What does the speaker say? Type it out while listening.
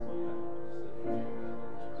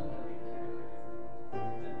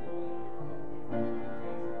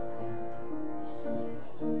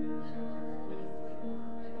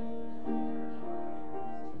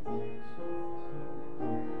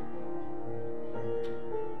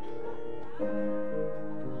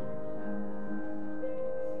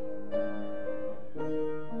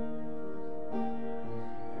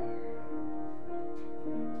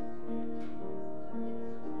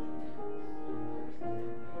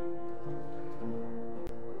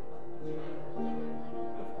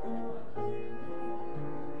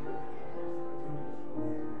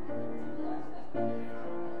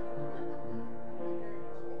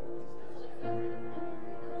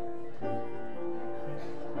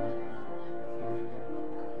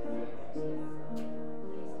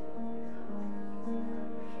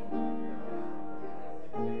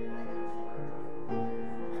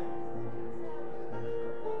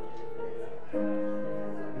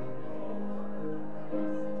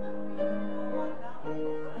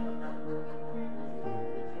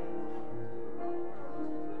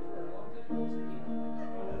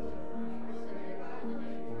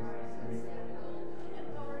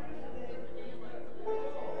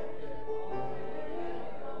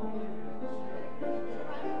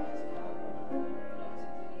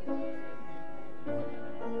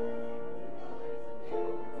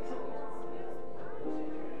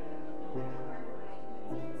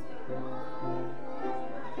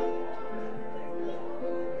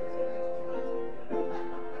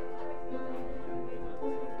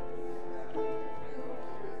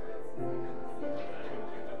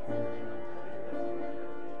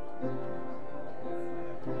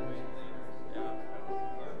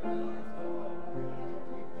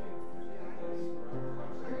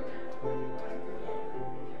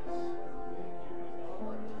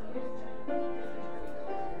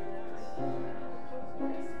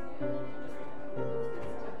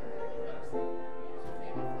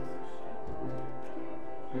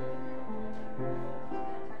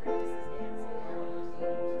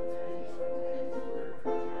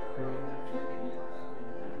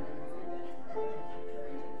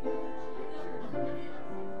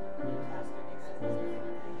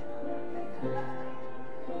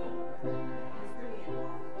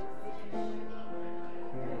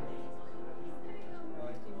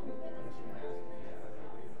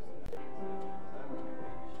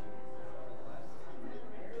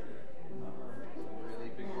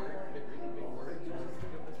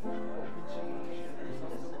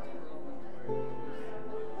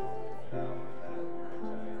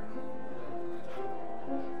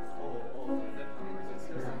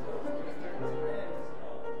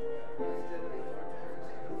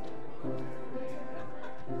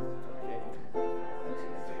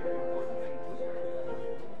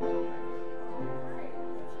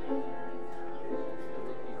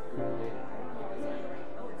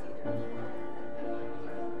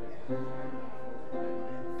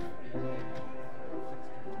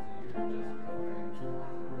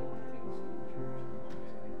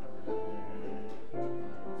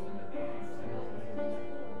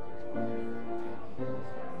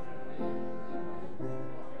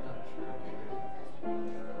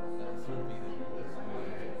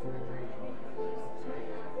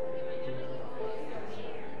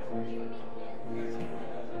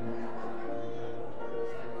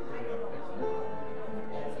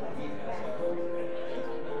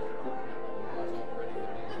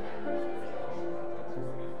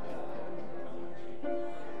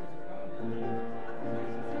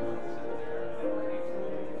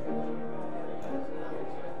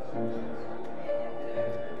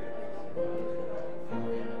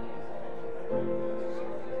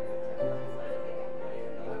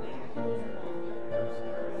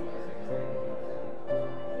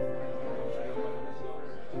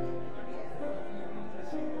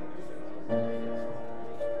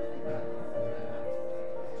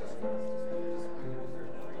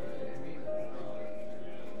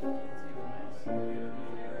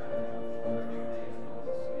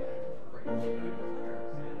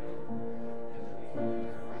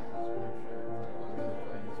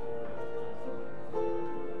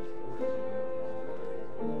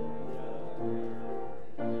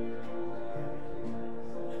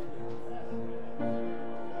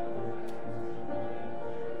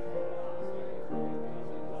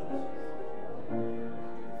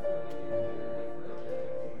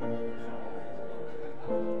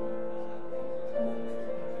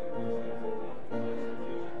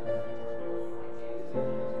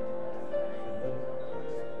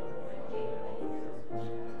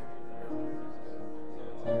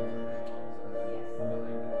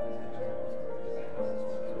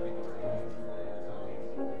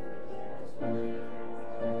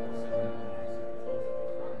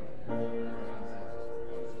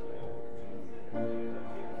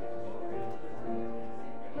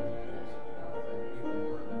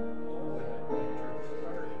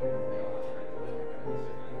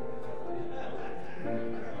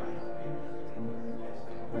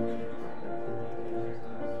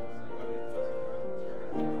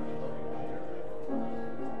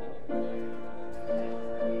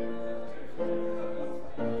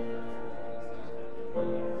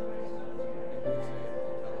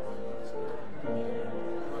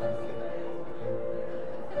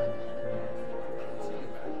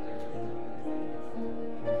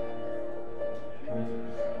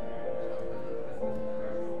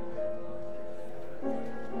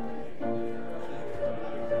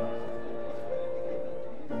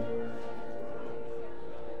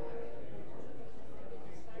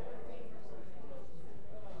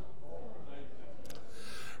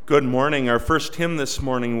Good morning. Our first hymn this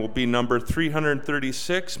morning will be number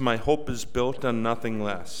 336, My Hope is Built on Nothing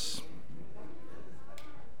Less.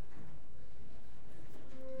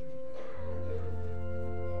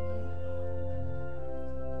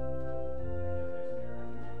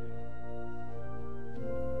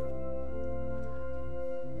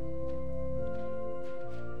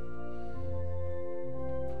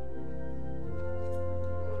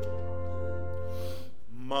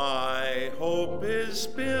 My hope is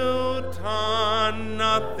built on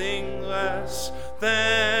nothing less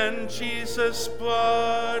than Jesus'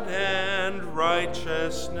 blood and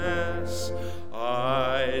righteousness.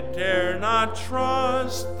 I dare not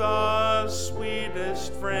trust the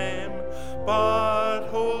sweetest frame, but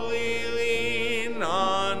wholly lean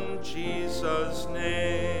on Jesus'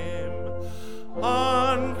 name.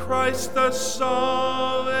 On Christ the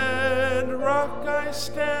solid rock I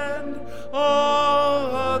stand,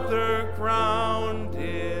 all other ground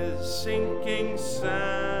is sinking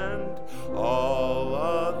sand. All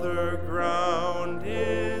other ground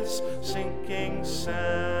is sinking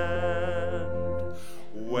sand.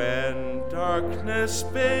 When darkness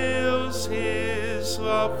veils his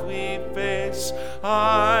lovely face,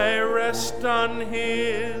 I rest on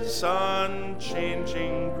his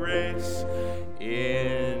unchanging grace.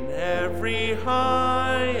 In every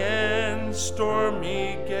high and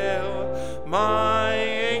stormy gale, my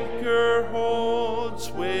anchor holds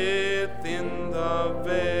within the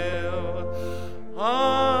veil.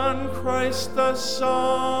 On Christ the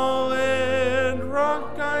solid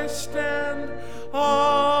rock I stand,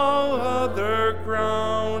 all other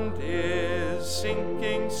ground is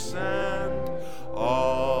sinking sand.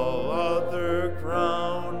 All other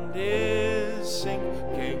ground is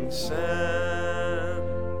sinking sand.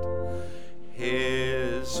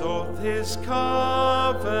 His oath, his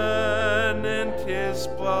covenant, his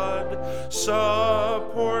blood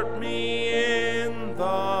support me in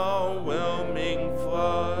the whelming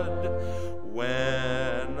flood.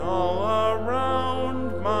 When all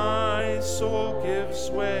around my soul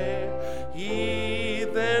gives way, he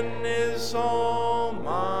then is all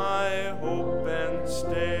my hope and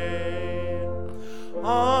stay.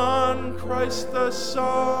 On Christ the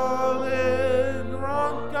solid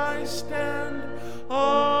rock I stand,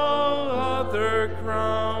 all other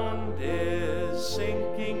ground is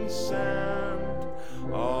sinking sand.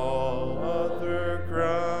 All other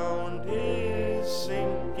ground is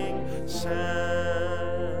sinking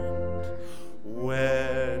sand.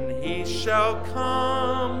 When he shall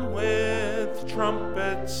come with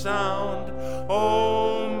trumpet sound,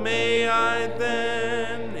 oh, may I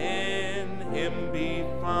then in him be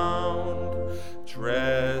found,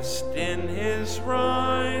 dressed in his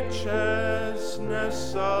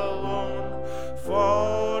righteousness alone,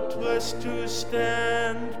 faultless to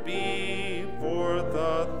stand before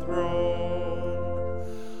the throne.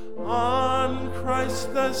 On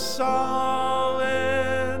Christ the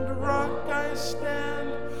solid rock I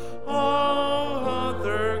stand, all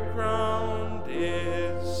other ground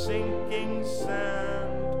is sinking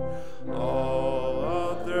sand. All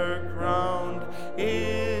other ground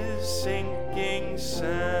is sinking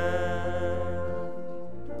sand.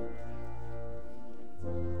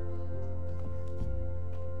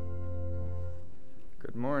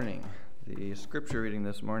 Good morning. The scripture reading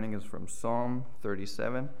this morning is from Psalm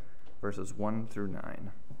 37, verses 1 through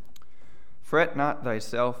 9. Fret not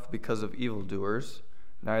thyself because of evildoers,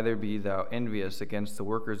 neither be thou envious against the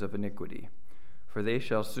workers of iniquity, for they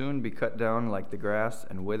shall soon be cut down like the grass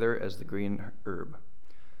and wither as the green herb.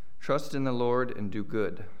 Trust in the Lord and do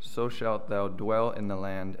good, so shalt thou dwell in the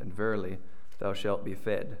land, and verily thou shalt be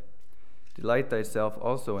fed. Delight thyself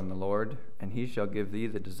also in the Lord, and he shall give thee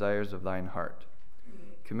the desires of thine heart.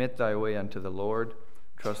 Commit thy way unto the Lord,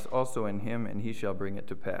 trust also in him, and he shall bring it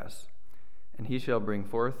to pass. And he shall bring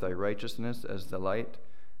forth thy righteousness as the light,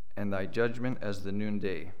 and thy judgment as the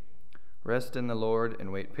noonday. Rest in the Lord,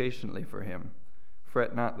 and wait patiently for him.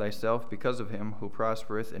 Fret not thyself because of him who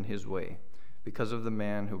prospereth in his way, because of the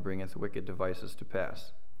man who bringeth wicked devices to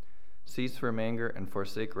pass. Cease from anger and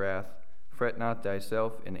forsake wrath. Fret not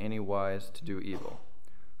thyself in any wise to do evil.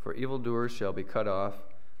 For evildoers shall be cut off,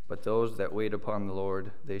 but those that wait upon the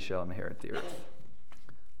Lord, they shall inherit the earth.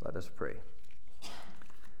 Let us pray.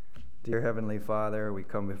 Dear Heavenly Father, we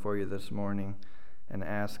come before you this morning and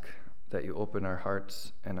ask that you open our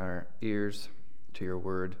hearts and our ears to your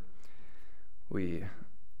word. We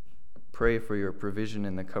pray for your provision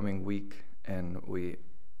in the coming week, and we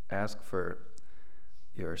ask for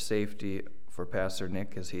your safety for Pastor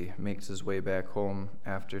Nick as he makes his way back home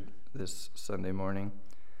after this Sunday morning.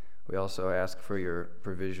 We also ask for your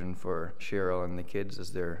provision for Cheryl and the kids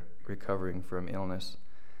as they're recovering from illness.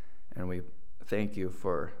 And we thank you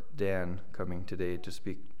for Dan coming today to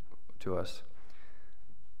speak to us.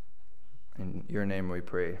 In your name we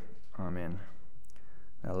pray. Amen.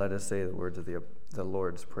 Now let us say the words of the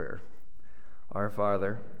Lord's Prayer. Our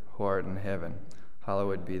Father, who art in heaven,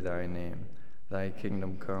 hallowed be thy name. Thy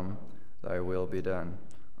kingdom come, thy will be done,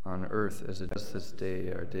 on earth as it is this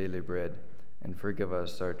day our daily bread, and forgive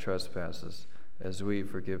us our trespasses, as we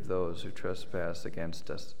forgive those who trespass against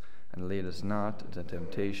us. And lead us not into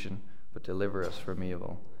temptation, but deliver us from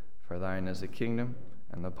evil. For thine is the kingdom,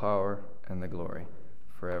 and the power, and the glory,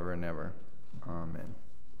 forever and ever. Amen.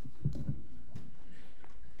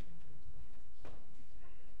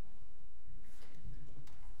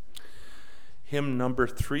 Hymn number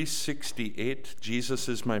 368, Jesus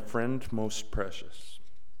is my friend, most precious.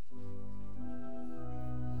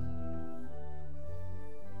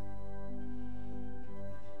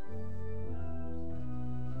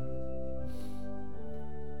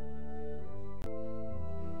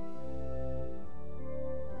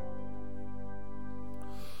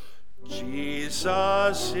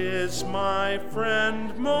 Jesus is my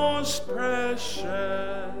friend, most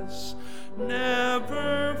precious.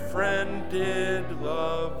 Never friend did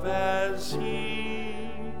love as he,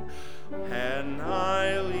 and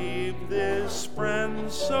I leave this friend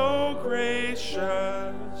so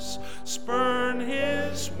gracious, spurn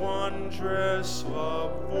his wondrous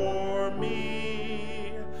love for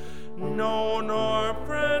me. No, nor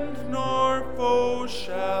friend nor foe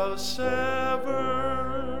shall sever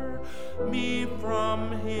me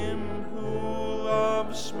from him who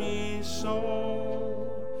loves me so.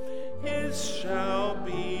 His shall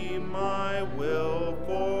be my will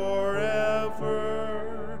forever,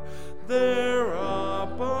 there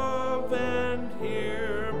above and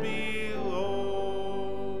here below.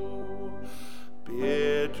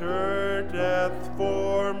 Bitter death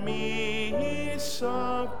for me he suffered,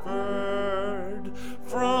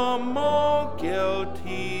 from all guilt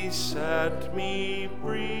he set me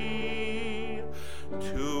free.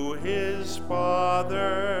 To his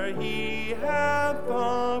Father he hath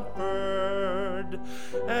offered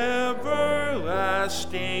everlasting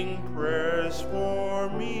prayers for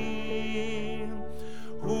me.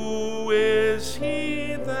 Who is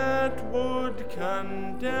he that would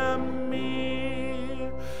condemn me?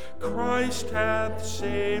 Christ hath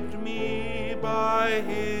saved me by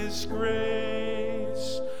his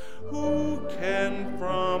grace. Who can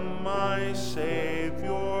from my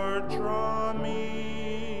Savior draw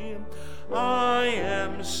me? I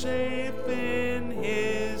am safe in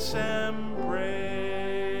his embrace.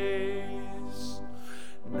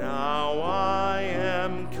 Now I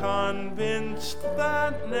am convinced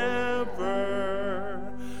that never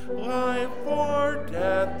life or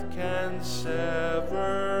death can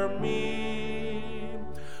sever me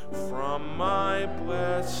from my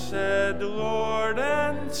blessed Lord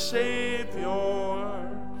and Savior,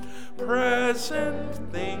 present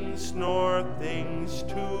things nor things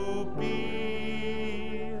to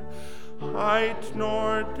be, height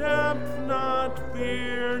nor depth, not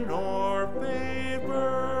fear nor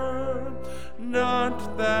favor,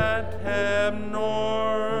 not that heaven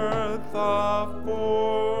nor earth affords,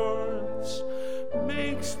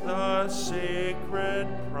 makes the sacred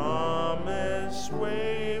promise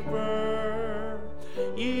waver.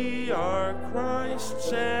 Ye are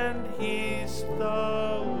Christ's and he's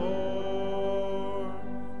the Lord's.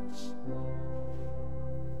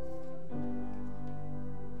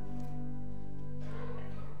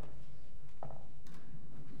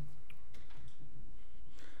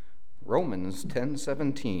 Romans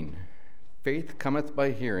 10:17. Faith cometh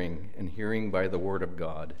by hearing, and hearing by the word of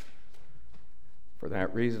God. For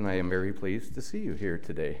that reason, I am very pleased to see you here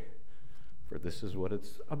today, for this is what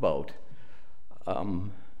it's about.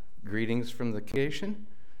 Greetings from the vacation,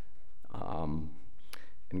 and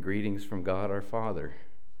greetings from God our Father.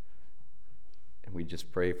 And we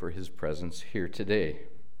just pray for his presence here today.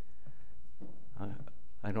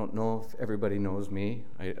 I don't know if everybody knows me.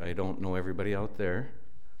 I don't know everybody out there.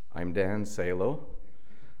 I'm Dan Salo.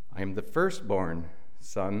 I'm the firstborn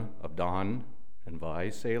son of Don and Vi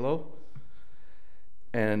Salo.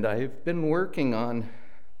 And I've been working on,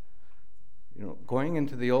 going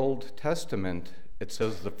into the Old Testament, it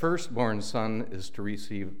says the firstborn son is to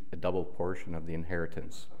receive a double portion of the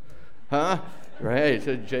inheritance. Huh? Right,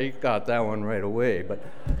 so Jake got that one right away. But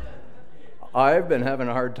I've been having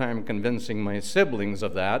a hard time convincing my siblings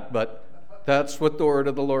of that, but that's what the word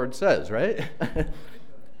of the Lord says, right?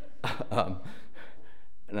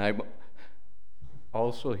 And I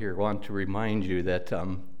also here want to remind you that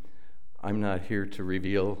I'm not here to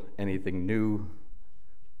reveal anything new,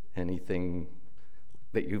 anything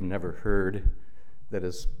that you've never heard that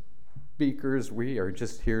is speakers, we are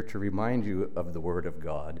just here to remind you of the Word of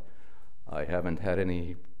God. I haven't had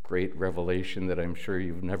any great revelation that I'm sure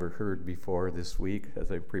you've never heard before this week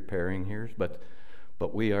as I'm preparing here, but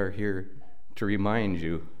we are here to remind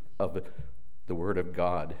you of the Word of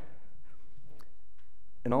God.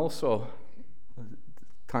 And also,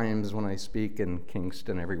 times when I speak in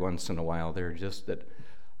Kingston every once in a while, they're just that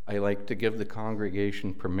I like to give the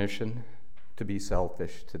congregation permission to be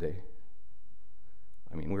selfish today.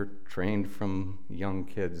 I mean, we're trained from young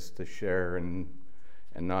kids to share and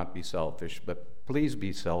not be selfish, but please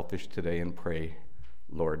be selfish today and pray,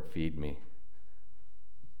 Lord, feed me.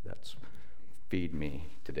 That's feed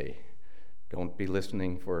me today. Don't be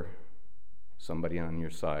listening for somebody on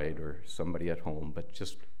your side or somebody at home, but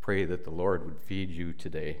just pray that the Lord would feed you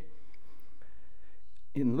today.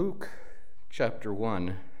 In Luke chapter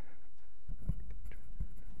 1,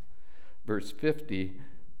 verse 50,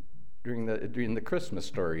 during the Christmas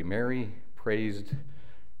story, Mary praised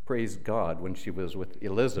God when she was with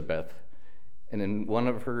Elizabeth. And in one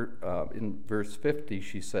of her, in verse 50,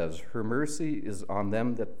 she says, "Her mercy is on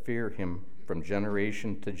them that fear him from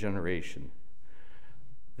generation to generation."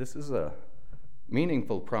 This is a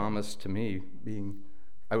meaningful promise to me,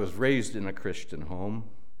 I was raised in a Christian home.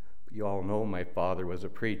 You all know my father was a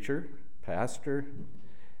preacher, pastor,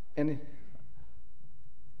 and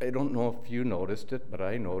I don't know if you noticed it, but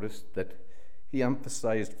I noticed that he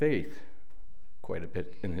emphasized faith quite a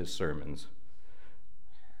bit in his sermons.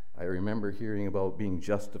 I remember hearing about being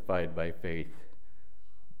justified by faith,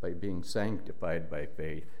 by being sanctified by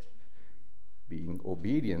faith, being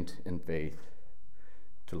obedient in faith,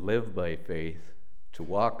 to live by faith, to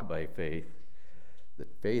walk by faith,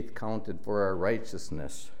 that faith counted for our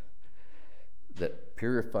righteousness, that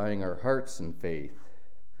purifying our hearts in faith,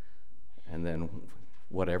 and then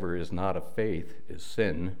whatever is not of faith is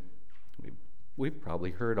sin. We've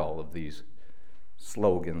probably heard all of these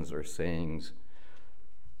slogans or sayings.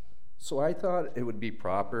 So I thought it would be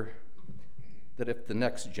proper that if the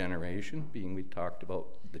next generation, being we talked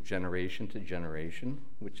about the generation to generation,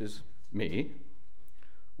 which is me,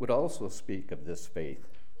 would also speak of this faith.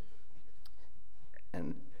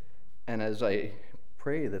 And as I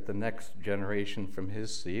pray that the next generation from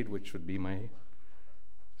his seed, which would be my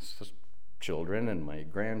children and my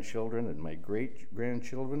grandchildren and my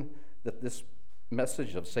great-grandchildren, that this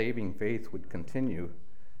message of saving faith would continue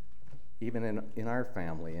even in our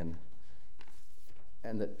family, and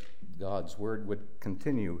that God's word would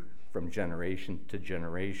continue from generation to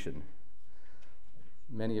generation.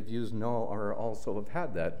 Many of you know or also have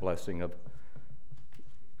had that blessing of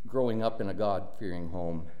growing up in a God-fearing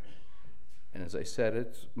home. And as I said,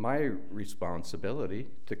 it's my responsibility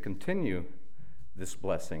to continue this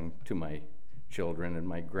blessing to my children and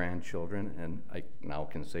my grandchildren, and I now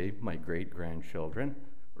can say my great-grandchildren,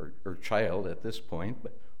 or child at this point,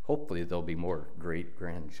 but hopefully there'll be more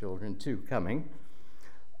great-grandchildren too coming,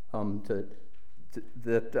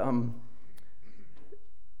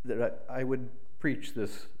 that I would preach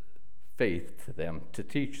this faith to them, to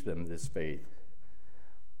teach them this faith.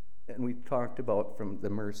 And we talked about from the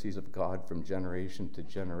mercies of God from generation to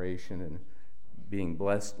generation and being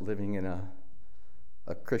blessed living in a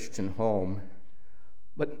Christian home.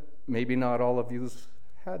 But maybe not all of you's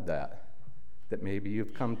had that maybe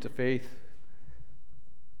you've come to faith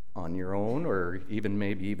on your own or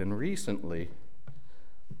maybe even recently.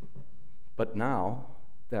 But now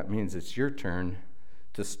that means it's your turn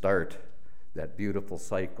to start that beautiful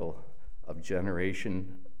cycle of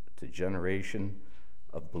generation to generation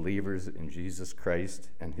of believers in Jesus Christ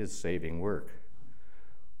and his saving work.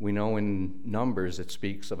 We know in Numbers it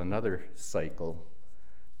speaks of another cycle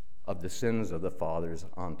of the sins of the fathers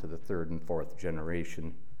onto the third and fourth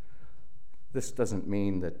generation. This doesn't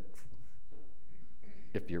mean that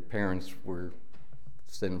if your parents were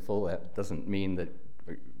sinful, that doesn't mean that,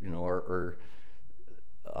 or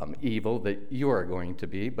evil, that you are going to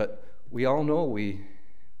be, but we all know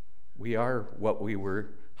we are what we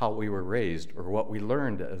were, how we were raised, or what we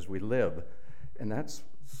learned as we live, and that's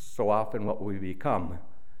so often what we become.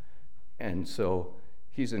 And so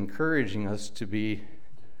he's encouraging us to be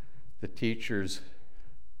the teachers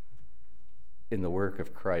in the work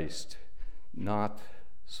of Christ, not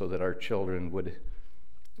so that our children would,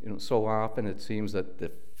 so often it seems that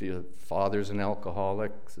if the father's an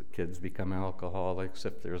alcoholic, the kids become alcoholics.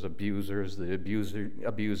 If there's abusers, the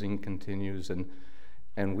abusing continues,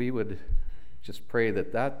 and we would just pray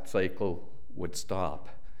that cycle would stop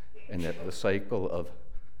and that the cycle of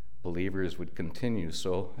believers would continue.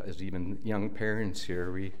 So as even young parents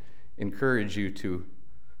here, we encourage you to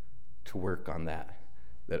work on that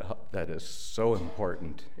is so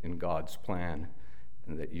important in God's plan,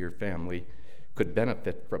 and that your family could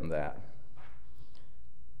benefit from that.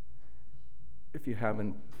 If you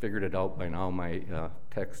haven't figured it out by now, my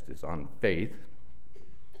text is on faith.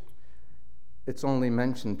 It's only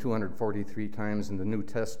mentioned 243 times in the New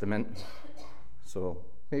Testament, so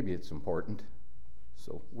maybe it's important.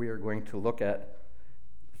 So we are going to look at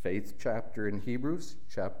faith chapter in Hebrews,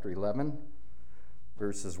 chapter 11,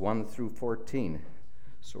 verses 1 through 14.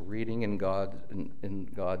 So reading in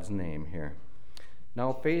God's name here.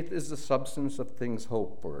 Now faith is the substance of things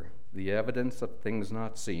hoped for, the evidence of things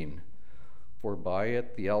not seen. For by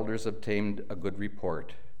it the elders obtained a good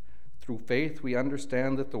report. Through faith we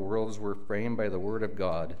understand that the worlds were framed by the word of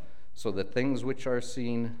God, so that things which are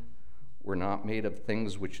seen were not made of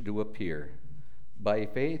things which do appear. By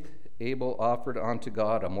faith Abel offered unto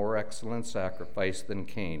God a more excellent sacrifice than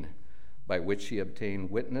Cain, by which he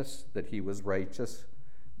obtained witness that he was righteous,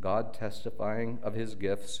 God testifying of his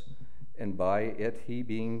gifts, and by it he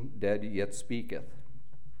being dead yet speaketh.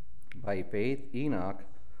 By faith Enoch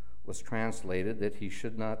was translated that he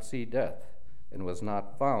should not see death, and was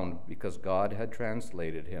not found because God had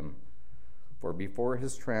translated him. For before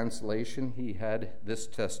his translation he had this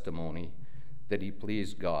testimony, that he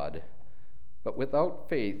pleased God. But without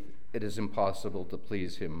faith it is impossible to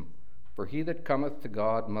please him. For he that cometh to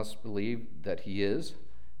God must believe that he is,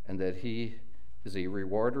 and that he is a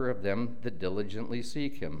rewarder of them that diligently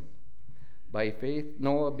seek him. By faith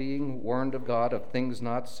Noah, being warned of God of things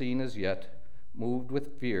not seen as yet, moved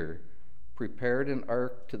with fear, prepared an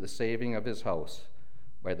ark to the saving of his house,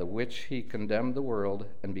 by the which he condemned the world,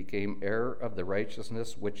 and became heir of the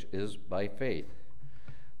righteousness which is by faith.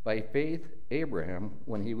 By faith Abraham,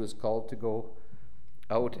 when he was called to go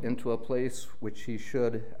out into a place which he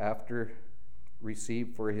should after receive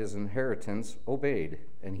for his inheritance, obeyed,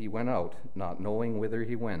 and he went out, not knowing whither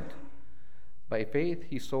he went. By faith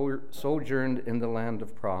he sojourned in the land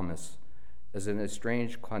of promise, as in a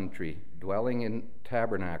strange country, dwelling in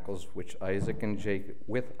tabernacles with Isaac and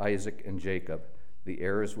Jacob, the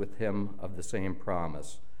heirs with him of the same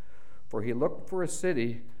promise. For he looked for a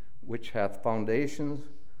city which hath foundations,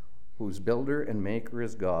 whose builder and maker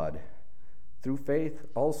is God. Through faith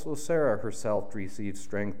also Sarah herself received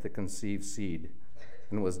strength to conceive seed,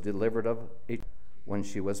 and was delivered of a when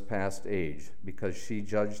she was past age, because she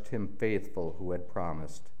judged him faithful who had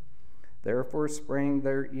promised. Therefore sprang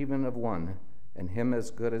there even of one, and him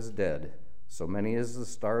as good as dead, so many as the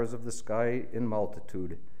stars of the sky in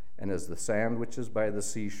multitude, and as the sand which is by the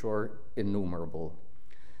seashore innumerable.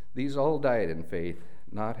 These all died in faith,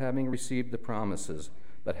 not having received the promises,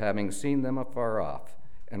 but having seen them afar off,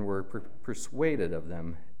 and were persuaded of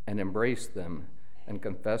them, and embraced them, and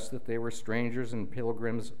confessed that they were strangers and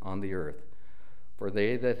pilgrims on the earth. For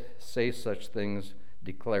they that say such things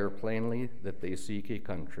declare plainly that they seek a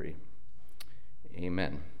country.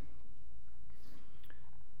 Amen.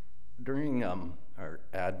 During our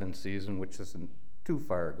Advent season, which isn't too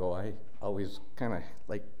far ago, I always kind of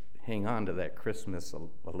like hang on to that Christmas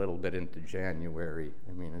a little bit into January.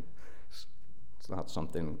 I mean, it's not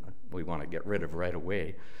something we want to get rid of right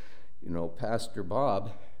away. You know, Pastor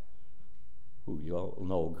Bob, who you all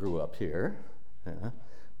know grew up here,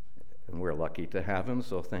 and we're lucky to have him,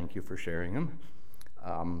 so thank you for sharing him.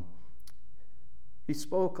 He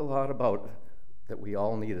spoke a lot about that we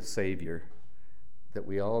all need a Savior, that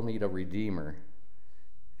we all need a Redeemer,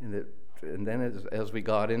 and then as we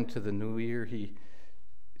got into the new year, he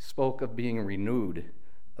spoke of being renewed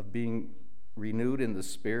in the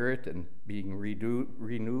Spirit, and being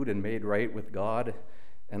renewed and made right with God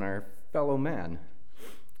and our fellow man.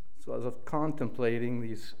 So as I was contemplating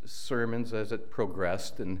these sermons as it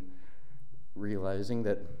progressed, and realizing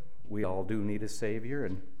that we all do need a Savior,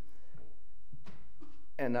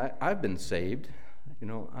 and I've been saved. You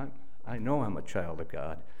know, I know I'm a child of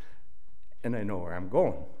God, and I know where I'm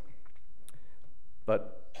going.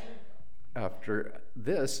 But after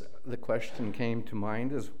this, the question came to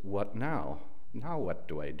mind is, what now? Now what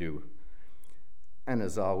do I do? And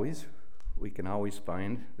as always, we can always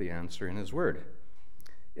find the answer in His Word.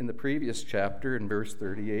 In the previous chapter, in verse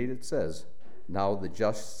 38, it says, "Now the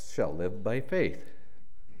just shall live by faith."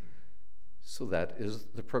 So that is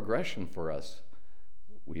the progression for us.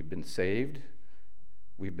 We've been saved,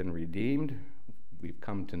 we've been redeemed, we've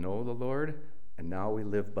come to know the Lord, and now we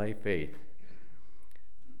live by faith.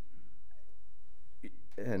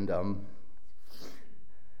 And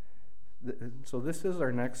so this is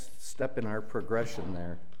our next step in our progression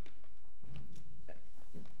there,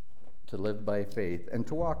 to live by faith and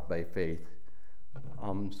to walk by faith.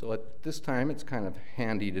 So at this time, it's kind of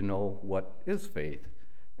handy to know what is faith,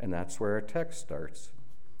 and that's where our text starts.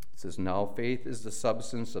 It says, "Now faith is the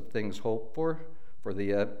substance of things hoped for, for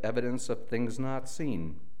the evidence of things not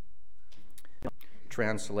seen.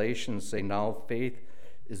 Translations say, now faith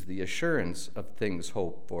is the assurance of things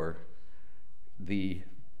hoped for, the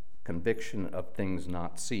conviction of things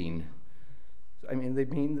not seen. I mean, they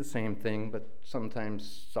mean the same thing, but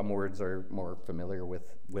sometimes some words are more familiar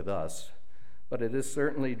with us. But it is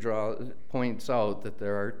certainly points out that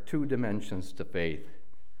there are two dimensions to faith.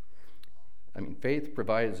 I mean, faith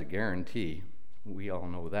provides a guarantee. We all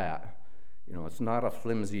know that. You know, it's not a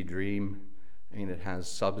flimsy dream. I mean, it has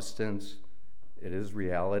substance. It is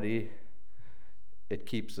reality. It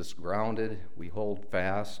keeps us grounded. We hold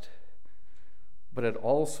fast. But it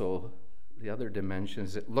also, the other dimension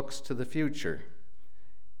is it looks to the future.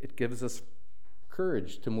 It gives us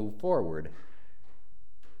courage to move forward.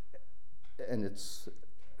 And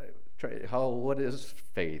what is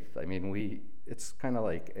faith? I mean, it's kind of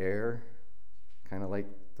like air, kind of like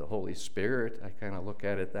the Holy Spirit. I kind of look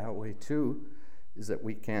at it that way too, is that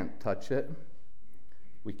we can't touch it,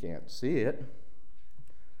 we can't see it,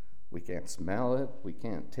 we can't smell it, we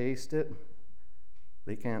can't taste it.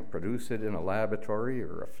 They can't produce it in a laboratory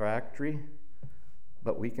or a factory,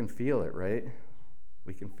 but we can feel it, right?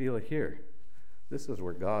 We can feel it here. This is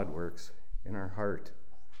where God works, in our heart.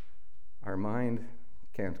 Our mind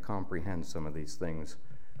can't comprehend some of these things,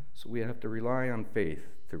 so we have to rely on faith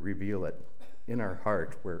to reveal it in our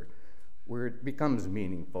heart, where it becomes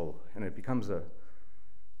meaningful and it becomes a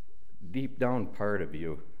deep down part of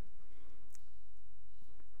you.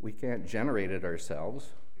 We can't generate it ourselves.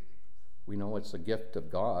 We know it's a gift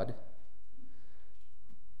of God.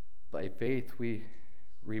 By faith, we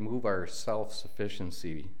remove our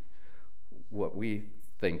self-sufficiency, what we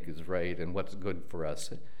think is right and what's good for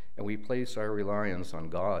us, and we place our reliance on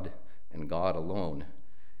God and God alone.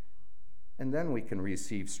 And then we can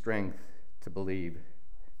receive strength to believe.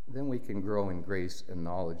 Then we can grow in grace and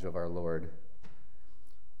knowledge of our Lord.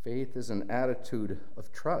 Faith is an attitude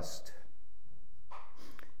of trust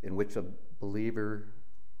in which a believer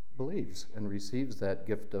believes and receives that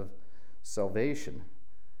gift of salvation.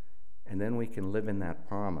 And then we can live in that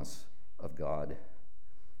promise of God.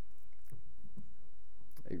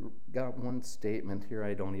 I got one statement here.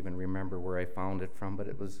 I don't even remember where I found it from, but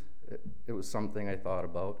it was something I thought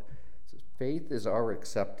about. It says, faith is our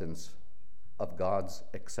acceptance of God's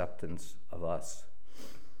acceptance of us.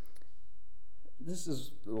 This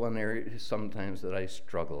is the one area sometimes that I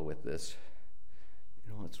struggle with this.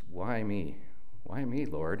 You know, it's why me? Why me,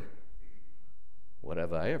 Lord? What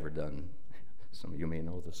have I ever done? Some of you may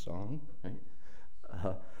know the song,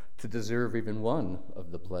 right? To deserve even one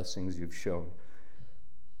of the blessings you've shown.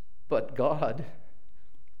 But God,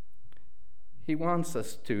 He wants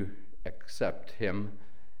us to accept Him,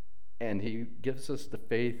 and He gives us the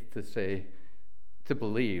faith to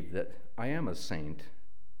believe that I am a saint.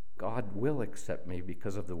 God will accept me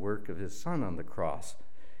because of the work of His Son on the cross.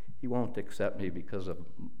 He won't accept me because of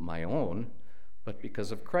my own, but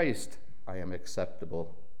because of Christ, I am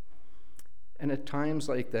acceptable. And at times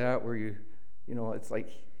like that, where you know, it's like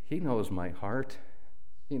He knows my heart,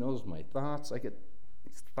 He knows my thoughts. I get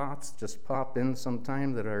these thoughts just pop in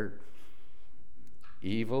sometime that are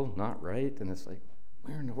evil, not right, and it's like,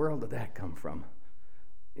 where in the world did that come from?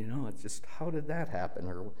 You know, it's just, how did that happen?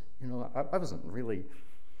 Or, you know, I wasn't really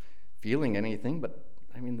feeling anything, but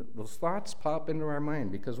I mean, those thoughts pop into our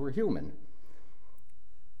mind because we're human.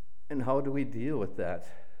 And how do we deal with that?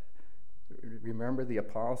 Remember the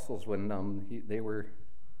apostles when they were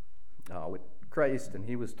with Christ, and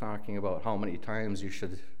He was talking about how many times you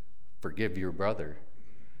should forgive your brother,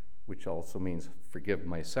 which also means forgive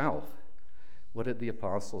myself. What did the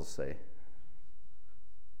apostles say?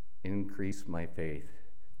 Increase my faith.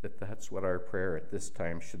 That's what our prayer at this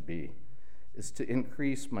time should be, is to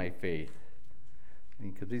increase my faith.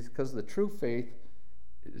 Because the true faith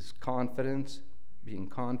is confidence, being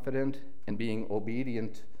confident, and being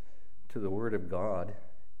obedient to the Word of God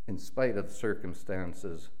in spite of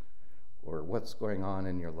circumstances or what's going on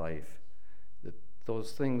in your life. That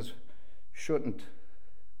those things shouldn't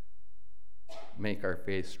make our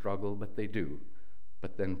faith struggle, but they do.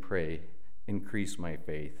 But then pray, increase my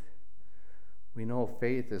faith. We know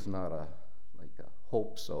faith is not like a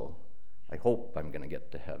hope so. I hope I'm going to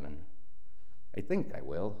get to heaven. I think I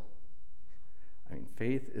will. I mean,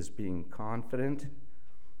 faith is being confident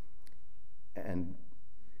and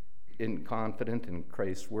confident in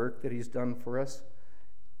Christ's work that He's done for us,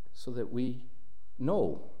 so that we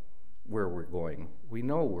know where we're going. We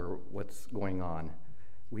know what's going on.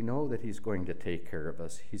 We know that He's going to take care of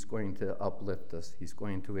us. He's going to uplift us. He's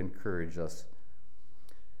going to encourage us.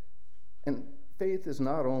 And faith is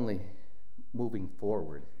not only moving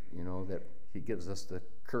forward, you know, that He gives us the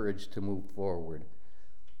courage to move forward.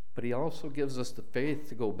 But he also gives us the faith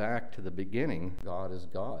to go back to the beginning. God is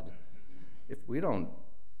God. If we don't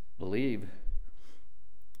believe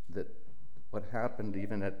that what happened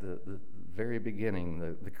even at the very beginning,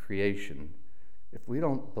 the creation, if we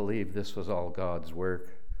don't believe this was all God's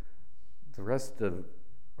work, the rest of,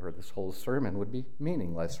 or this whole sermon would be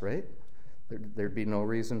meaningless, right? There'd be no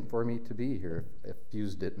reason for me to be here if you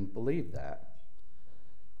didn't believe that.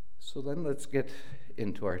 So then let's get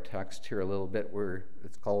into our text here a little bit, where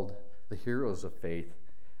it's called the heroes of faith.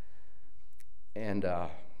 And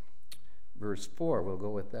verse 4, we'll go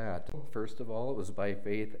with that. First of all, it was by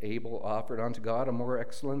faith Abel offered unto God a more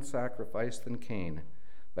excellent sacrifice than Cain,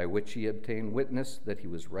 by which he obtained witness that he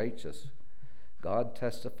was righteous, God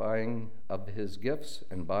testifying of his gifts,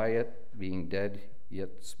 and by it, being dead, yet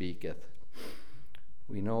speaketh.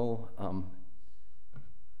 We know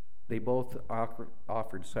they both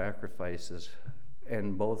offered sacrifices,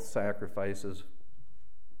 and both sacrifices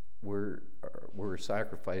were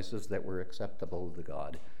sacrifices that were acceptable to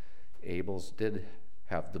God. Abel's did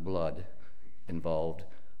have the blood involved,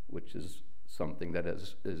 which is something that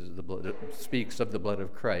is the blood, speaks of the blood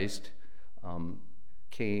of Christ.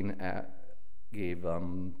 Cain gave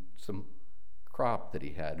some crop that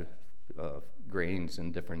he had, grains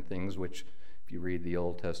and different things, which if you read the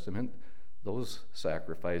Old Testament, those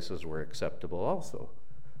sacrifices were acceptable also.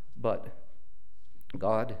 But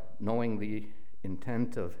God, knowing the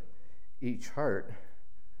intent of each heart,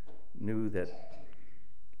 knew that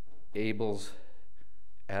Abel's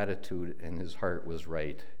attitude and his heart was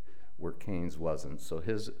right, where Cain's wasn't. So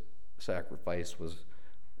his sacrifice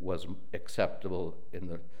was acceptable in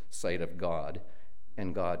the sight of God,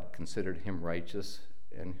 and God considered him righteous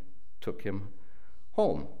and took him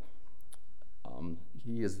home.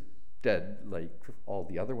 He is dead, like all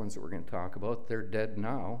the other ones that we're going to talk about. They're dead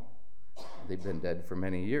now. They've been dead for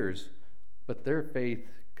many years, but their faith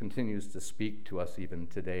continues to speak to us even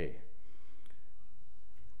today.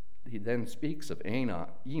 He then speaks of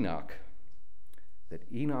Enoch, that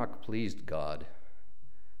Enoch pleased God.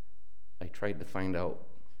 I tried to find out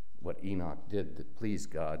what Enoch did that pleased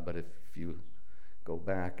God, but if you go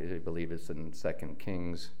back, I believe it's in 2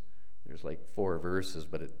 Kings, there's like 4 verses,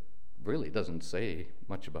 but it really doesn't say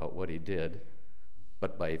much about what he did.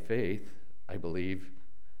 But by faith, I believe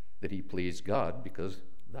that he pleased God, because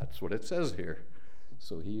that's what it says here.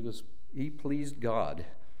 So he pleased God,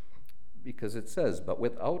 because it says, but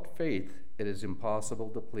without faith it is impossible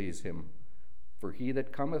to please him. For he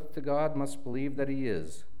that cometh to God must believe that he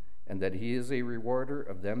is, and that he is a rewarder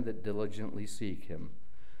of them that diligently seek him.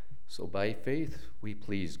 So by faith we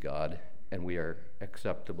please God, and we are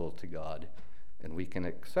acceptable to God. And we can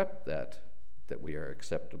accept that we are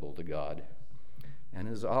acceptable to God. And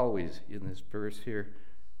as always, in this verse here,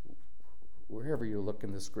 wherever you look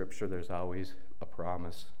in the scripture, there's always a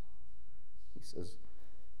promise. He says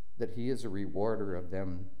that he is a rewarder of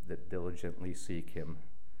them that diligently seek him.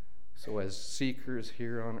 So as seekers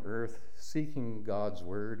here on earth, seeking God's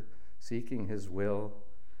word, seeking his will,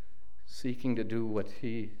 seeking to do what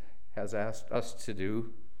he has asked us to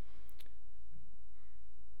do,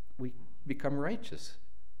 we become righteous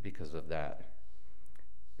because of that.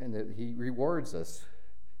 And that he rewards us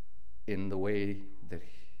in the way that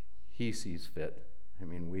he sees fit. I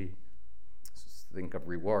mean, we think of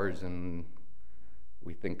rewards and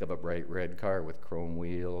we think of a bright red car with chrome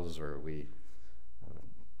wheels, or we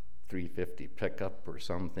 350 pickup or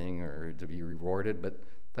something, or to be rewarded, but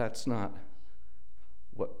that's not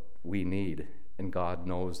what we need, and God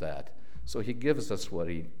knows that. So he gives us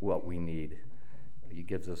what we need. He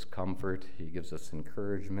gives us comfort, he gives us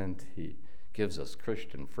encouragement, he gives us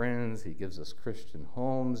Christian friends, he gives us Christian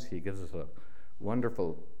homes, he gives us a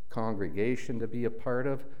wonderful congregation to be a part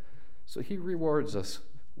of. So he rewards us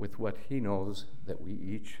with what he knows that we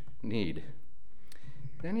each need.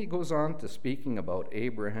 Then he goes on to speaking about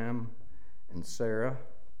Abraham and Sarah.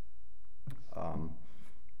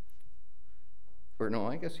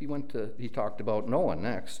 He talked about Noah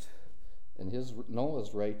next. And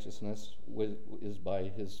Noah's righteousness is by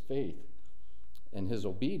his faith and his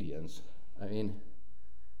obedience. I mean,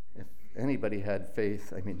 if anybody had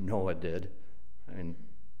faith, Noah did.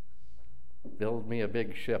 Build me a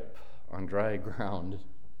big ship on dry ground. It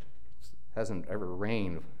hasn't ever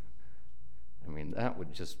rained. That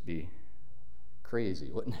would just be crazy,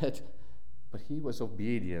 wouldn't it? But he was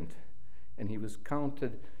obedient, and he was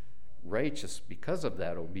counted righteous because of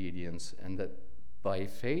that obedience, and that by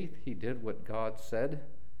faith he did what God said,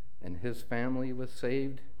 and his family was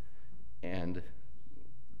saved, and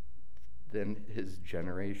then his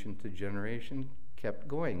generation to generation kept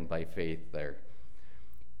going by faith there.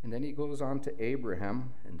 And then he goes on to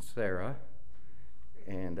Abraham and Sarah.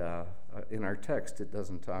 And in our text, it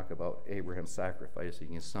doesn't talk about Abraham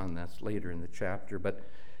sacrificing his son. That's later in the chapter. But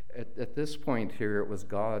at this point here, it was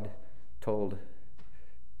God told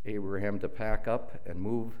Abraham to pack up and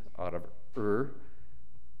move out of Ur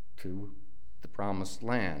to the promised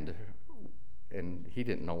land. And he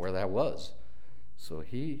didn't know where that was. So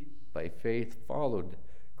he, by faith, followed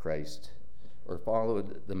Christ, or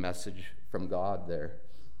followed the message from God there.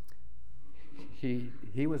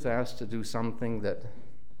 He was asked to do something that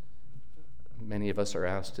many of us are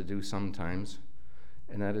asked to do sometimes,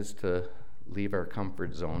 and that is to leave our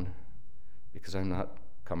comfort zone, because I'm not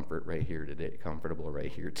comfortable right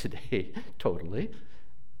here today, totally.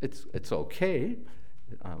 It's okay,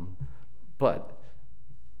 but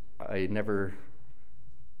I never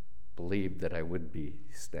believed that I would be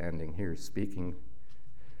standing here speaking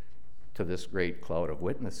to this great cloud of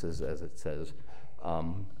witnesses, as it says.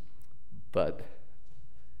 But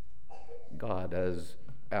God has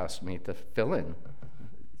asked me to fill in.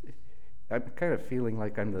 I'm kind of feeling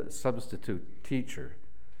like I'm the substitute teacher,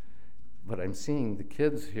 but I'm seeing the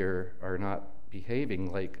kids here are not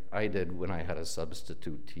behaving like I did when I had a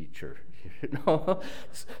substitute teacher.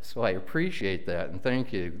 So I appreciate that, and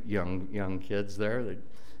thank you, young kids there, that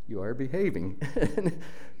you are behaving.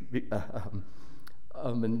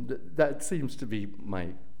 And that seems to be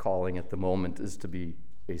my calling at the moment, is to be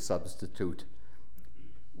a substitute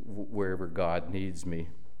wherever God needs me.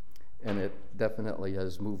 And it definitely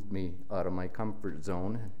has moved me out of my comfort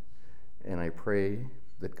zone. And I pray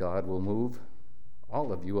that God will move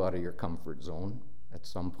all of you out of your comfort zone at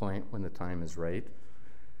some point when the time is right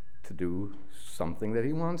to do something that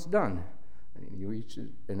he wants done. I mean, you each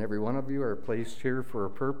and every one of you are placed here for a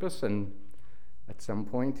purpose, and at some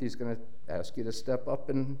point he's going to ask you to step up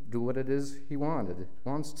and do what it is he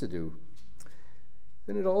wants to do.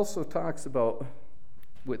 Then it also talks about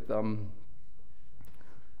with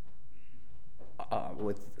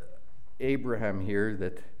Abraham here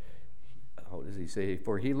that, how does he say?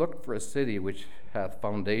 For he looked for a city which hath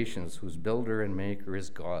foundations, whose builder and maker is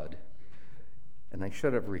God. And I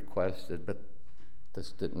should have requested, but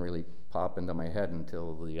this didn't really pop into my head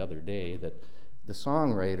until the other day, that the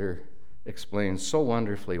songwriter explains so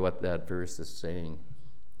wonderfully what that verse is saying.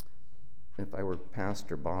 If I were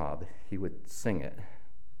Pastor Bob, he would sing it,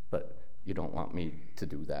 but you don't want me to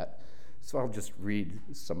do that. So I'll just read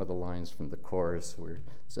some of the lines from the chorus where it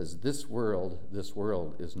says, this world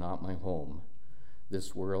is not my home.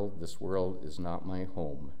 This world is not my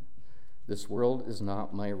home. This world is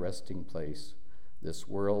not my resting place. This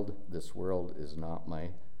world is not my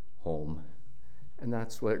home. And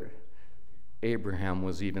that's what Abraham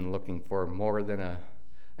was even looking for, more than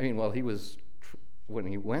when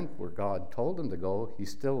he went where God told him to go, he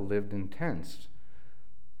still lived in tents.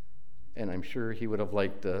 And I'm sure he would have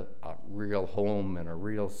liked a real home and a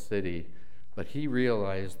real city, but he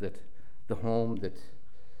realized that the home that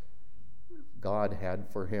God had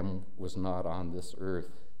for him was not on this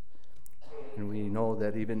earth. And we know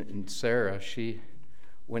that even in Sarah,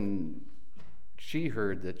 when she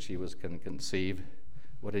heard that she was going to conceive,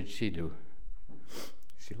 what did she do?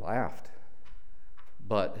 She laughed.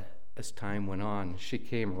 But as time went on, she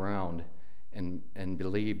came around and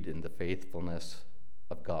believed in the faithfulness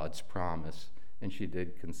of God's promise, and she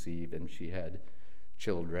did conceive, and she had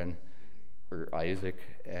children, or Isaac,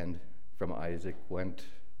 and from Isaac went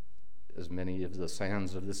as many of the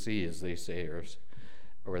sands of the sea, as they say,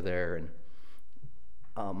 or there. And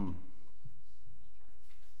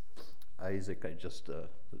Isaac,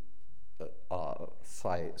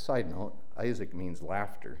 side note, Isaac means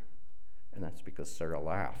laughter, and that's because Sarah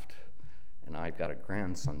laughed. And I've got a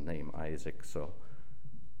grandson named Isaac, so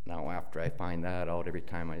now after I find that out, every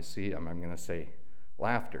time I see him, I'm going to say,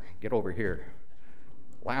 laughter, get over here.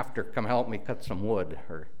 Laughter, come help me cut some wood,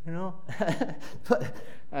 or, But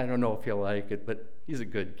I don't know if he'll like it, but he's a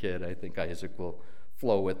good kid. I think Isaac will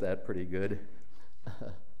flow with that pretty good.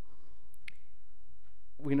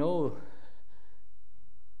 We know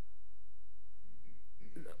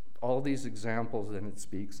all these examples, and it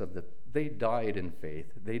speaks of that they died in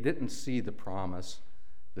faith. They didn't see the promise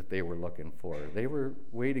that they were looking for. They were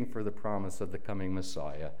waiting for the promise of the coming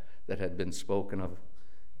Messiah that had been spoken of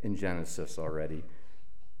in Genesis already.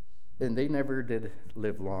 And they never did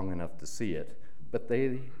live long enough to see it, but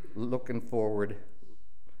they looking forward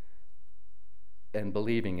and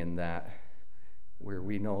believing in that, where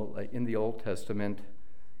we know, like in the Old Testament,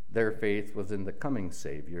 their faith was in the coming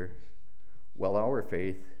Savior, while our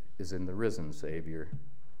faith is in the risen Savior.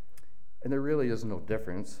 And there really is no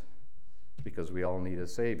difference, because we all need a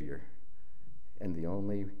Savior. And the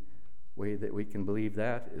only way that we can believe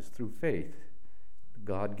that is through faith,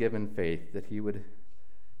 God-given faith, that he would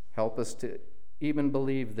help us to even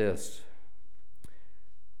believe this.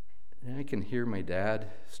 And I can hear my dad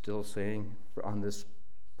still saying on this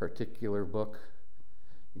particular book,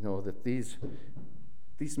 that these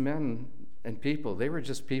men and people, they were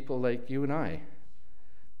just people like you and I,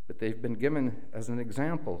 but they've been given as an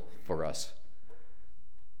example for us.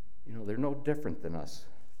 They're no different than us.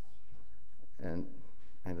 And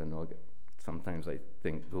I don't know, sometimes I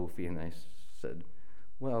think goofy, and I said,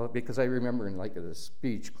 well, because I remember in like a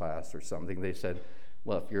speech class or something, they said,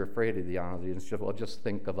 well, if you're afraid of the audience, well, just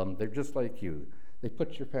think of them. They're just like you. They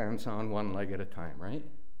put your pants on one leg at a time, right?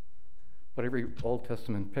 But every Old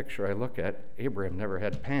Testament picture I look at, Abraham never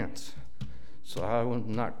had pants. So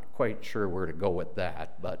I'm not quite sure where to go with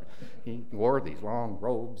that. But he wore these long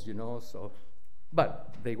robes, so.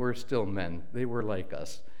 But they were still men. They were like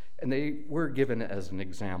us. And they were given as an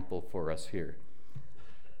example for us here.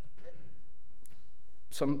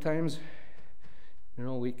 Sometimes,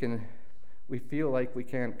 we feel like we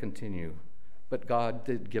can't continue. But God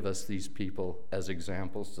did give us these people as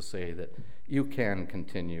examples to say that you can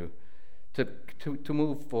continue, to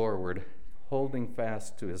move forward, holding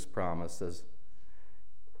fast to his promises,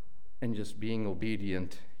 and just being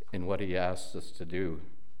obedient in what he asks us to do.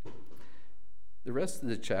 The rest of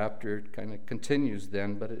the chapter kind of continues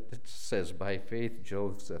then, but it says, by faith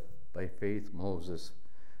Joseph, by faith Moses,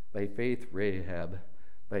 by faith Rahab,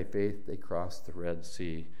 by faith they crossed the Red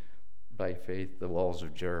Sea, by faith the walls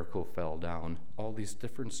of Jericho fell down. All these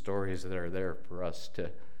different stories that are there for us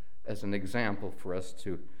as an example for us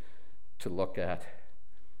to look at.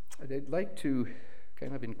 I'd like to,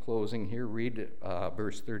 kind of in closing here, read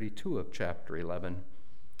verse 32 of chapter 11.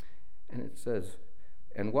 And it says,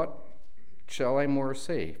 and what shall I more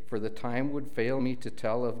say? For the time would fail me to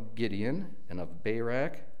tell of Gideon, and of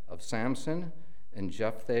Barak, of Samson, and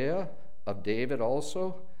Jephthah, of David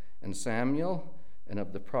also, and Samuel, and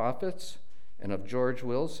of the prophets, and of George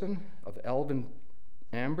Wilson, of Alvin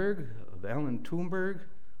Amberg, of Alan Toomberg,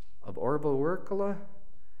 of Orville Werkela.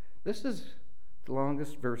 This is the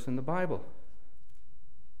longest verse in the Bible.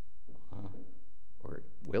 Or it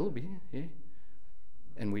will be, eh?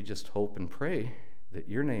 And we just hope and pray that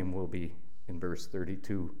your name will be in verse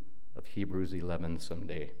 32 of Hebrews 11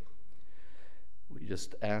 someday. We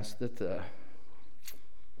just ask that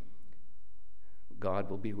God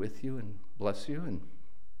will be with you and bless you, and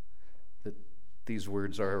that these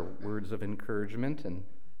words are words of encouragement and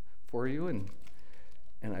for you.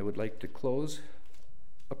 And I would like to close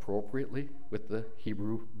appropriately with the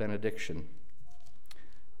Hebrew benediction.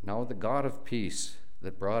 Now the God of peace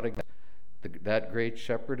that brought that great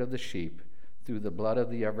shepherd of the sheep through the blood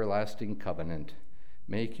of the everlasting covenant,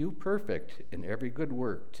 make you perfect in every good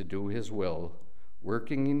work to do his will,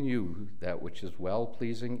 working in you that which is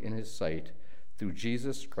well-pleasing in his sight, through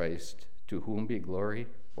Jesus Christ, to whom be glory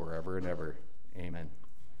forever and ever. Amen.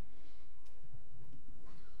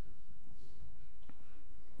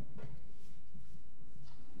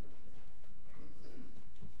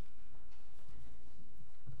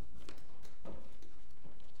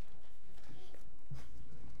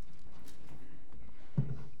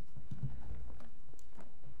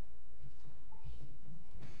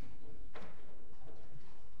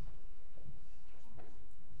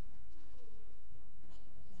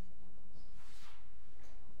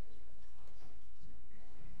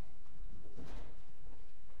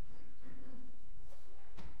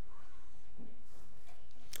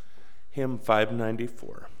 Hymn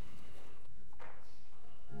 594.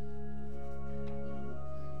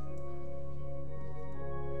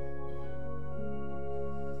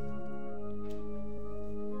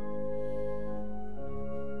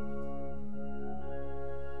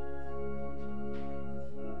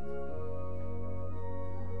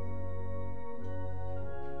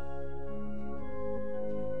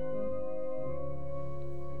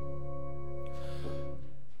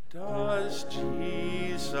 Does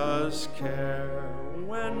Jesus care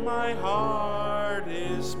when my heart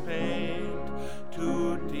is pained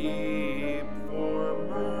too deep for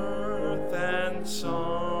mirth and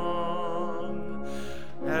song?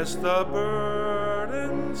 As the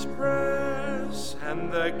burdens press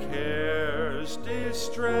and the cares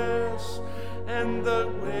distress and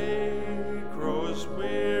the way grows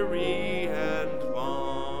weary and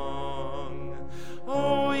long,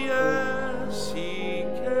 oh yes, he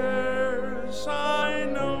cares, I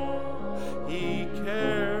know he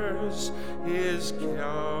cares. His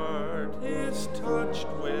heart is touched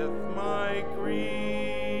with my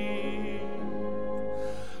grief.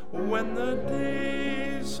 When the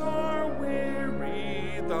days are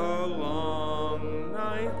weary, the long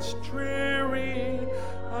nights nights dreary,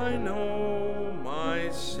 I know my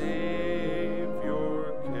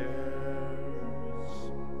Savior cares.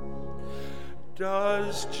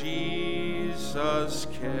 Does Jesus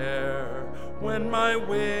care when my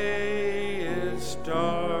way is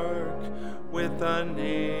dark, with a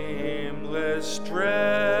nameless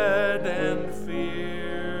dread and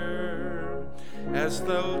fear? As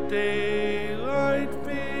the daylight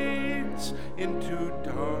fades into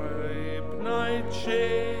dark night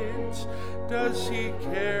shades, does he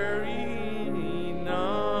care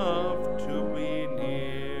enough to be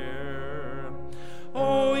near?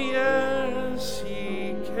 Oh yes,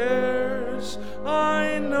 he cares,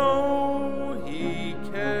 I know he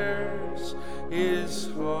cares.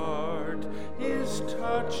 His heart is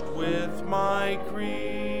touched with my grief.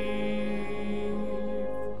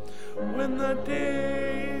 When the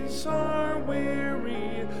days are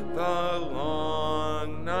weary, the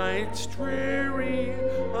long nights dreary,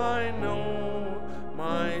 I know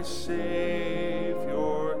my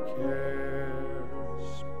Savior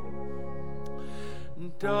cares.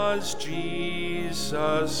 Does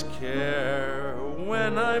Jesus care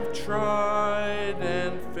when I've tried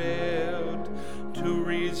and failed to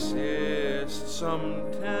resist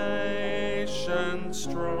some temptation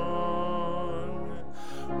strong?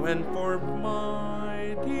 When for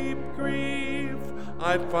my deep grief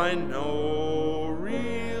I find no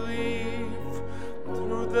relief,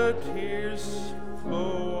 through the tears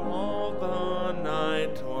flow all the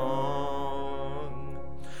night long.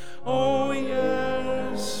 Oh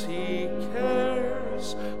yes, he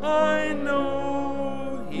cares, I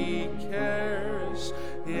know he cares.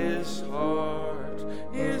 His heart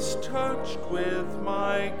is touched with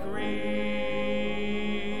my grief.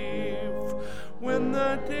 When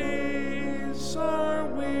the days are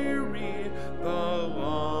weary, the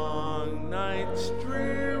long nights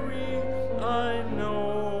dreary, I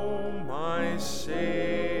know my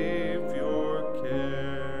Savior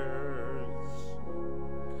cares.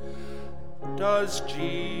 Does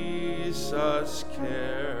Jesus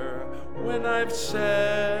care when I've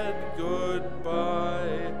said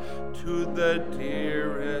goodbye to the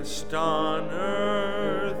dearest on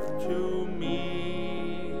earth to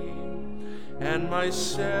me, and my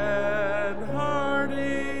sad heart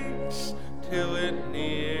aches till it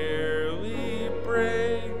nearly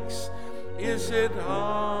breaks? Is it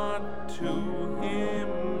odd to him,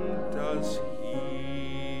 does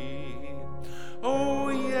he? Oh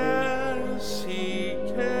yes, he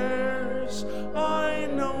cares, I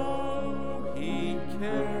know he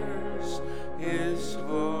cares. His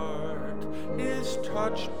heart is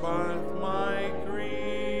touched by my grief.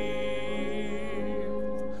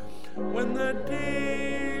 When the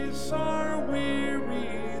days are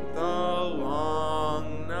weary, the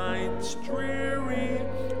long nights dreary,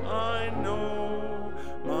 I know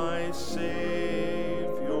my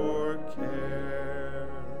Savior cares.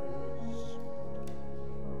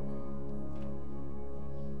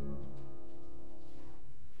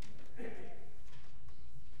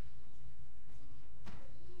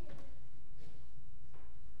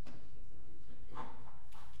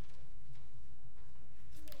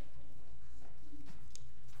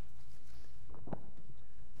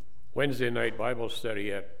 Wednesday night Bible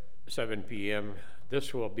study at 7 p.m.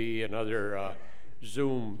 This will be another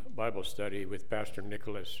Zoom Bible study with Pastor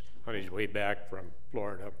Nicholas on his way back from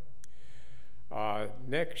Florida.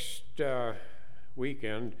 Next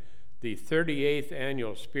weekend, the 38th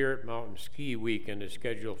Annual Spirit Mountain Ski Weekend is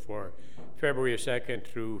scheduled for February 2nd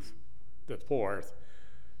through the 4th.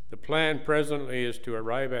 The plan presently is to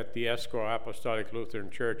arrive at the Esco Apostolic Lutheran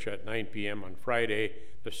Church at 9 p.m. on Friday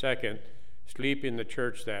the 2nd, sleep in the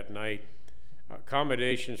church that night.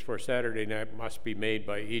 Accommodations for Saturday night must be made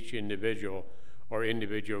by each individual or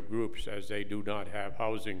individual groups, as they do not have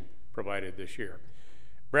housing provided this year.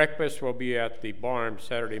 Breakfast will be at the barn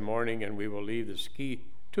Saturday morning, and we will leave the ski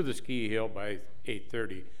hill by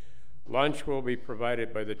 8:30. Lunch will be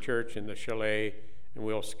provided by the church in the chalet, and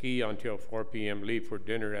we'll ski until 4 p.m., leave for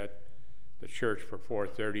dinner at the church for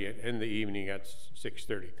 4:30, and end the evening at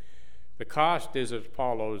 6:30. The cost is as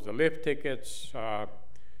follows. The lift tickets are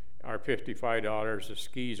 $55, the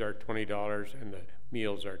skis are $20, and the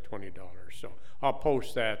meals are $20. So I'll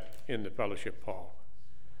post that in the fellowship hall.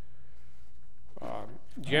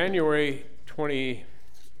 January 25th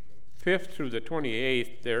through the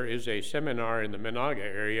 28th, there is a seminar in the Menage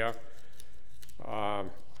area.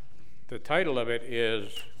 The title of it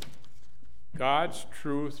is God's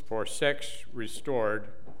Truth for Sex Restored,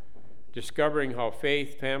 Discovering How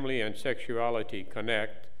Faith, Family, and Sexuality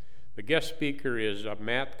Connect. The guest speaker is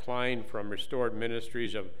Matt Klein from Restored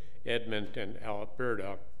Ministries of Edmonton,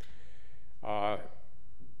 Alberta.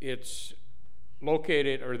 It's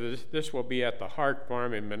located, or this will be at the Hart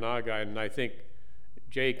Farm in Menahga, and I think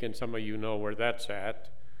Jake and some of you know where that's at.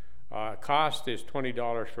 Cost is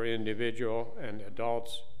 $20 for individual, and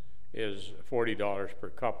adults is $40 per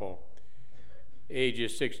couple.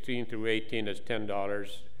 Ages 16 through 18 is $10.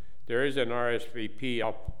 There is an RSVP.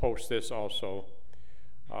 I'll post this also.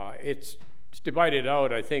 It's divided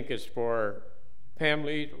out. I think it's for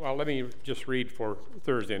family. Well, let me just read for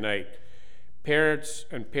Thursday night. Parents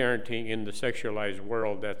and parenting in the sexualized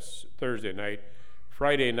world. That's Thursday night.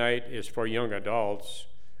 Friday night is for young adults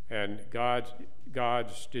and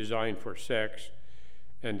God's design for sex.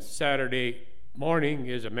 And Saturday morning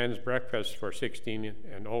is a men's breakfast for 16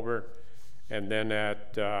 and over. And then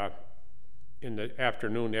in the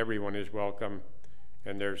afternoon, everyone is welcome.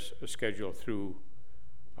 And there's a schedule through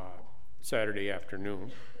Saturday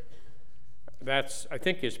afternoon. That's, I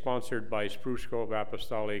think, is sponsored by Spruce Grove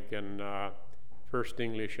Apostolic and First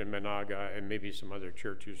English in Menahga and maybe some other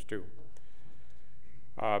churches too.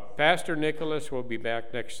 Pastor Nicholas will be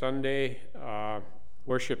back next Sunday,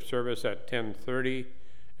 worship service at 10:30.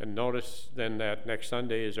 And notice then that next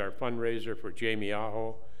Sunday is our fundraiser for Jamie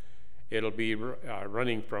Aho. It'll be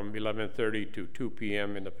running from 11:30 to 2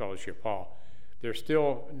 p.m. in the fellowship hall. There's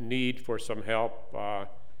still need for some help,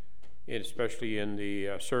 especially in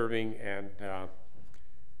the serving and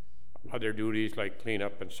other duties like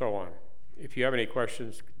cleanup and so on. If you have any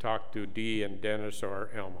questions, talk to Dee and Dennis or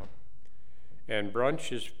Elma. And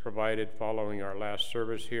brunch is provided following our last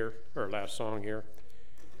service here, or last song here.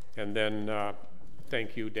 And then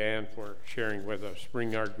thank you, Dan, for sharing with us.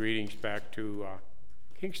 Bring our greetings back to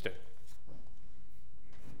Kingston.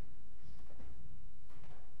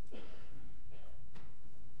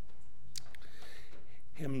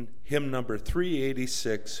 Hymn number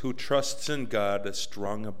 386, Who Trusts in God, a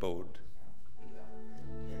Strong Abode.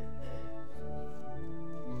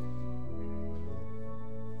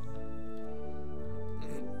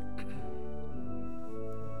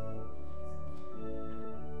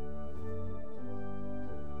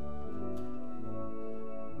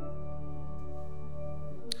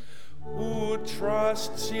 Who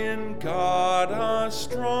trusts in God, a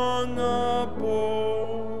strong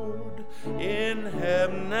abode, in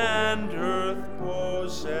heaven and earth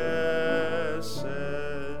possesses,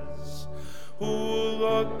 who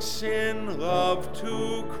looks in love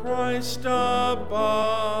to Christ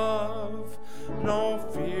above, no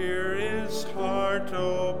fear his heart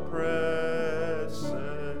oppresses.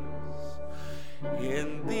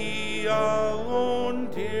 In thee alone,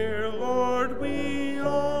 dear Lord, we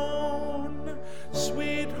own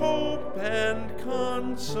sweet hope and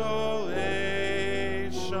consolation,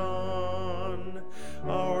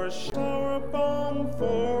 our balm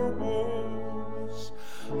for woes,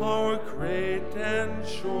 our great and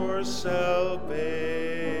sure salvation.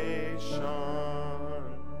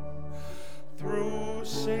 Through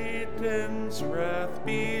Satan's wrath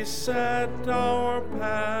beset our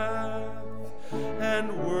path,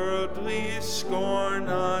 and worldly scorn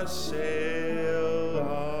assail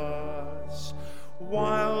us.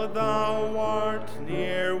 While thou art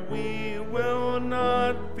near, we will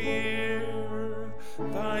not fear.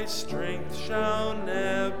 Thy strength shall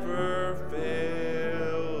never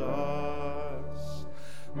fail us.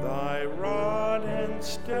 Thy rod and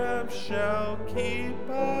staff shall keep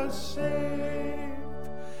us safe,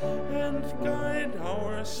 and guide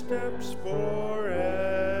our steps forever.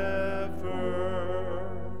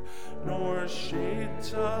 Nor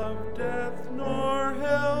shades of death, nor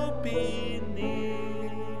hell beneath,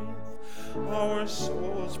 our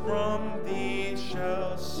souls from thee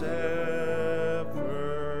shall sever.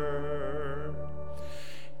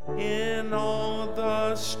 In all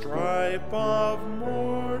the strife of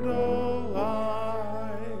mortal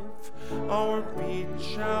life, our feet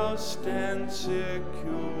shall stand securely.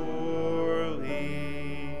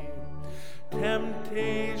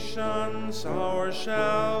 Temptation's hour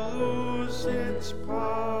shall lose its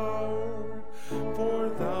power, for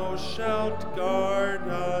thou shalt guard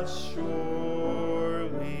us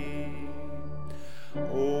surely.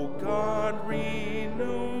 O God,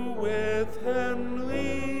 renew with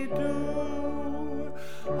heavenly dew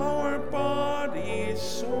our body,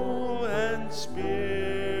 soul, and spirit,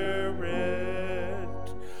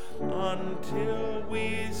 until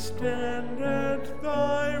we stand at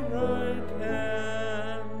thy right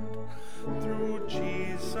hand, through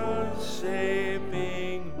Jesus'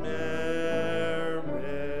 saving merit.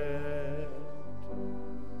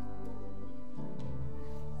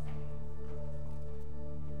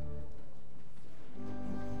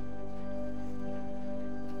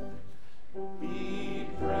 Be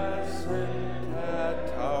present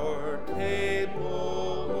at our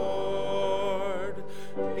table,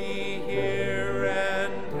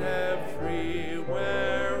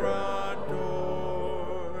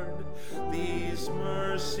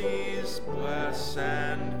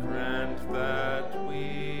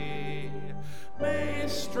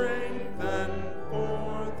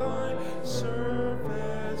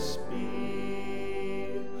 service be.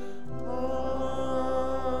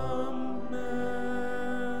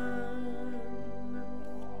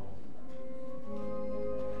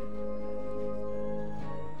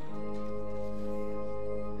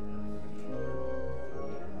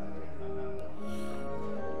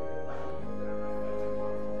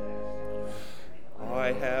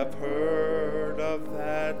 I have heard of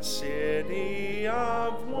that city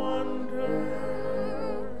of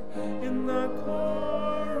wonder in the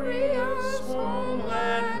glorious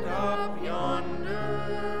homeland up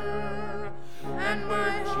yonder, and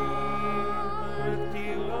where with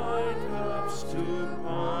delight loves to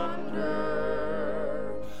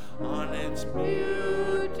ponder on its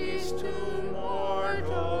beauties to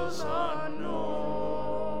mortals unknown.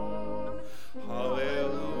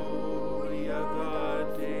 Hallelujah,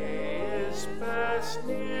 the day is fast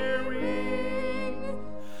nearing.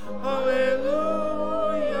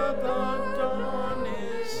 Hallelujah, the dawn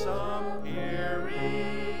is appearing.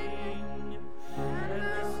 And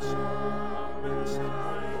the summons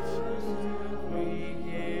eyes we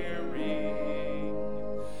hearing.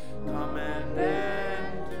 Come and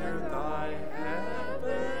enter thy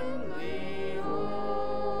heavenly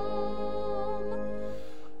home.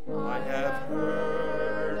 I have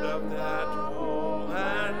heard of that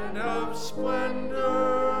homeland of splendor,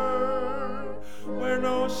 where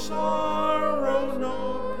no sorrow,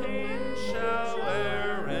 no pain shall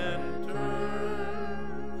e'er enter,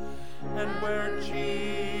 and where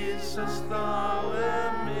Jesus the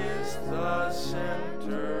Lamb is the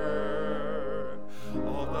center.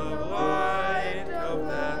 All the light of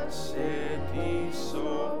that city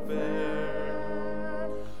so fair.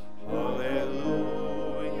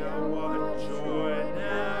 Hallelujah, what joy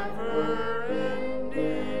never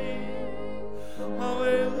ending.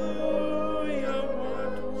 Hallelujah,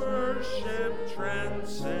 what worship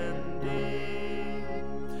transcending.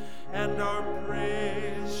 And our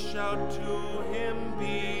praise shall to him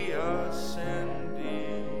be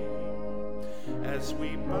ascending, as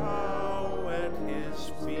we bow at his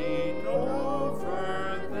feet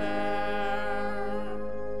over there.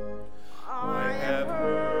 I have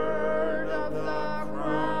heard of the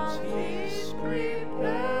crowns he's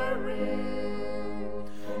preparing,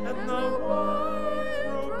 and the white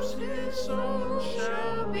robes his own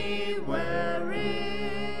shall be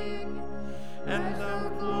wearing, and the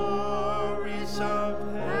glories of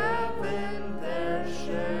heaven they're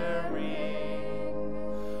sharing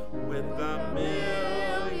with the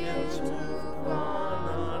millions who've gone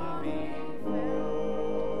on before.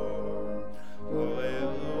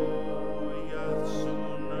 Hallelujah,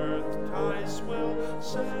 soon earth ties will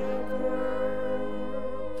sever.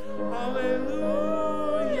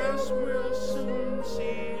 Hallelujah, we'll soon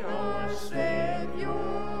see our Savior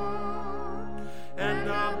and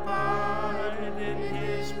abide in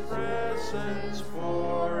his presence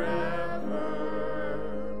forever,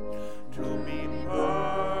 to be part